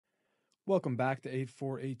Welcome back to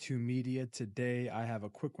 8482 Media. Today I have a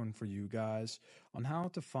quick one for you guys on how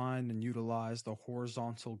to find and utilize the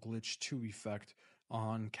horizontal glitch 2 effect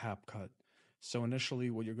on CapCut. So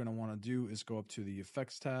initially what you're going to want to do is go up to the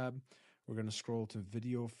effects tab. We're going to scroll to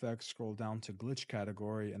video effects, scroll down to glitch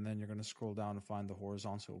category, and then you're going to scroll down to find the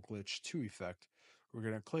horizontal glitch 2 effect. We're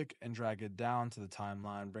going to click and drag it down to the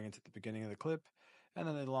timeline, bring it to the beginning of the clip, and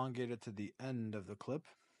then elongate it to the end of the clip.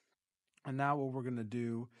 And now what we're going to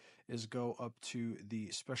do is go up to the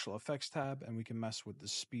special effects tab and we can mess with the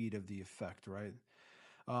speed of the effect, right?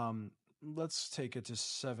 Um, let's take it to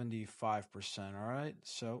 75%, all right?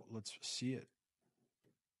 So let's see it.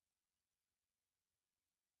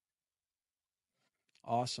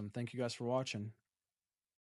 Awesome. Thank you guys for watching.